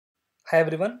Hi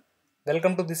everyone,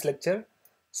 welcome to this lecture.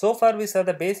 So far we saw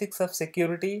the basics of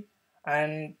security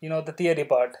and the theory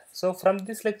part. So from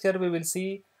this lecture we will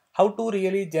see how to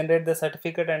really generate the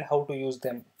certificate and how to use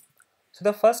them. So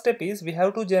the first step is we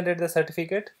have to generate the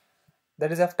certificate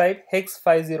that is of type hex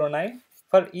 509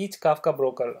 for each Kafka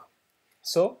broker.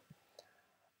 So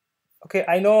okay,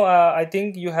 I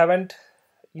think you haven't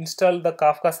installed the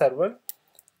Kafka server.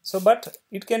 So but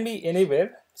it can be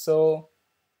anywhere. So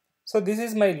this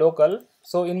is my local.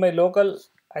 So in my local,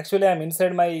 actually I'm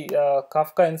inside my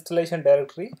Kafka installation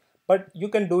directory, but you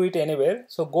can do it anywhere.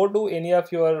 So go to any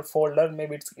of your folder,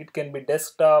 maybe it can be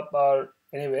desktop or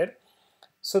anywhere.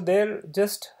 So there,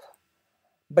 just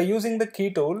by using the key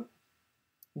tool,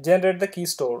 generate the key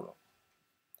store.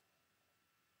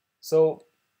 So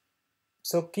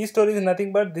key store is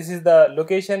nothing but this is the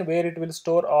location where it will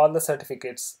store all the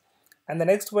certificates. And the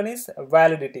next one is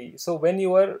validity. So when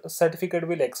your certificate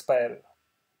will expire.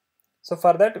 So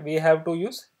for that we have to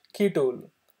use key tool.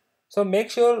 So make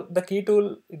sure the key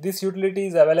tool, this utility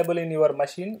is available in your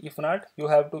machine. If not, you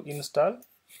have to install.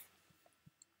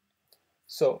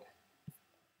 So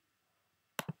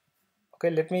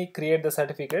okay, let me create the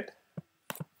certificate.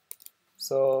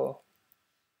 So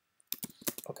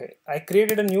okay, I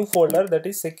created a new folder that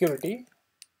is security.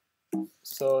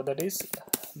 So that is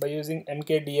by using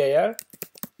mkdir.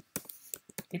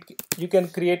 You can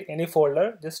create any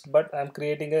folder, but I'm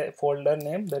creating a folder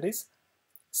name that is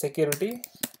security.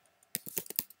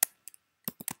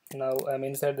 Now I'm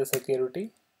inside the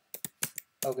security.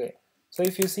 Okay, so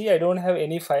if you see, I don't have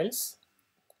any files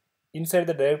inside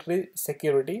the directory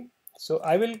security. So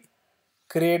I will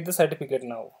create the certificate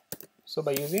now. So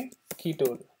by using key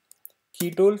tool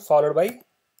followed by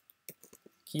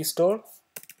key store,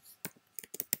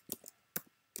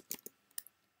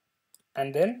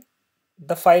 and then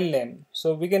the file name.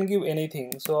 So we can give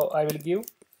anything. So I will give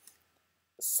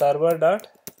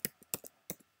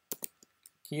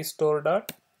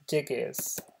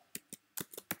server.keystore.jks,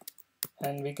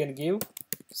 and we can give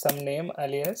some name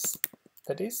alias,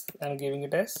 that is I'm giving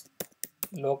it as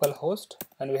localhost,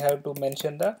 and we have to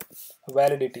mention the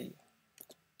validity.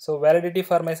 So validity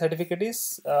for my certificate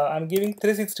is I'm giving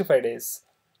 365 days.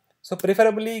 So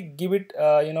preferably give it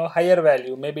higher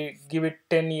value, maybe give it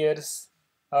 10 years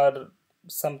or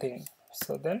something.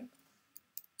 So then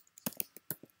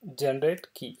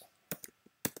generate key.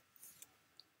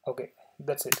 Okay,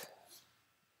 that's it.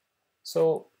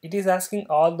 So it is asking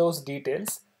all those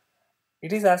details.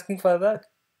 It is asking for the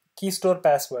key store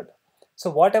password. So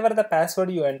whatever the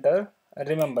password you enter,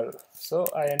 remember. So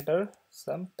I enter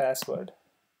some password.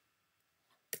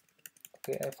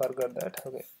 Okay, I forgot that.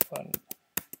 Okay, fine.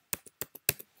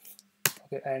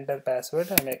 Okay, I enter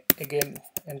password. I'm again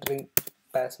entering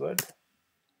password.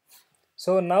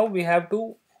 So now we have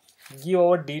to give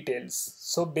our details.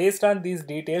 So based on these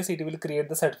details, it will create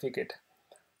the certificate.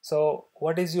 So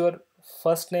what is your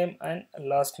first name and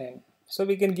last name? So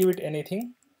we can give it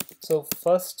anything. So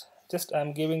first, just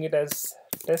I'm giving it as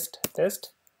test.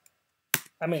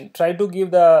 I mean, try to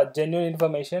give the genuine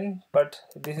information, but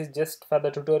this is just for the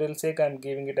tutorial sake. I'm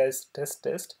giving it as test.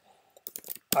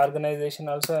 Organization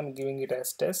also I'm giving it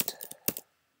as test.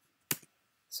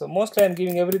 So mostly I'm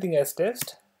giving everything as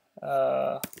test.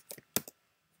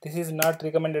 This is not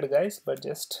recommended, guys, but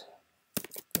just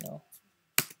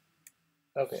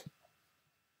okay.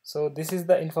 So this is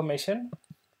the information.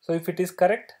 So if it is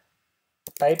correct,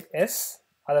 type yes,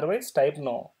 otherwise type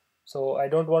no. So I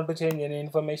don't want to change any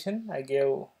information. I gave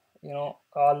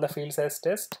all the fields as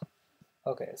test.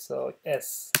 Okay, so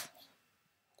yes.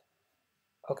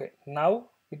 Okay, now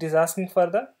it is asking for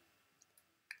the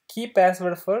key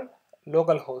password for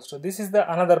localhost. So this is the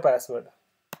another password.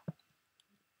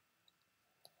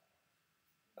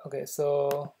 Okay,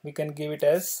 so we can give it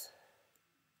as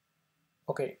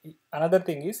okay. Another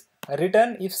thing is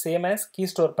return if same as key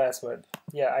store password.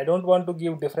 Yeah, I don't want to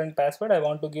give different password. I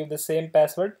want to give the same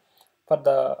password for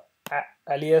the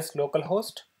alias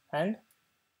localhost and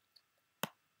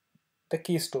the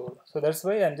key store. So that's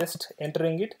why I'm just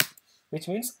entering it, which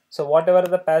means so whatever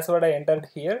the password I entered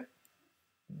here,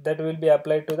 that will be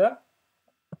applied to the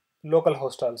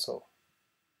localhost also.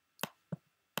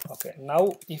 Okay,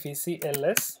 now if we see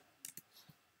ls,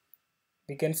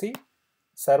 we can see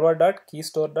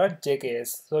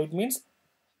server.keystore.jks. So it means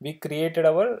we created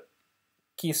our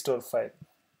key store file.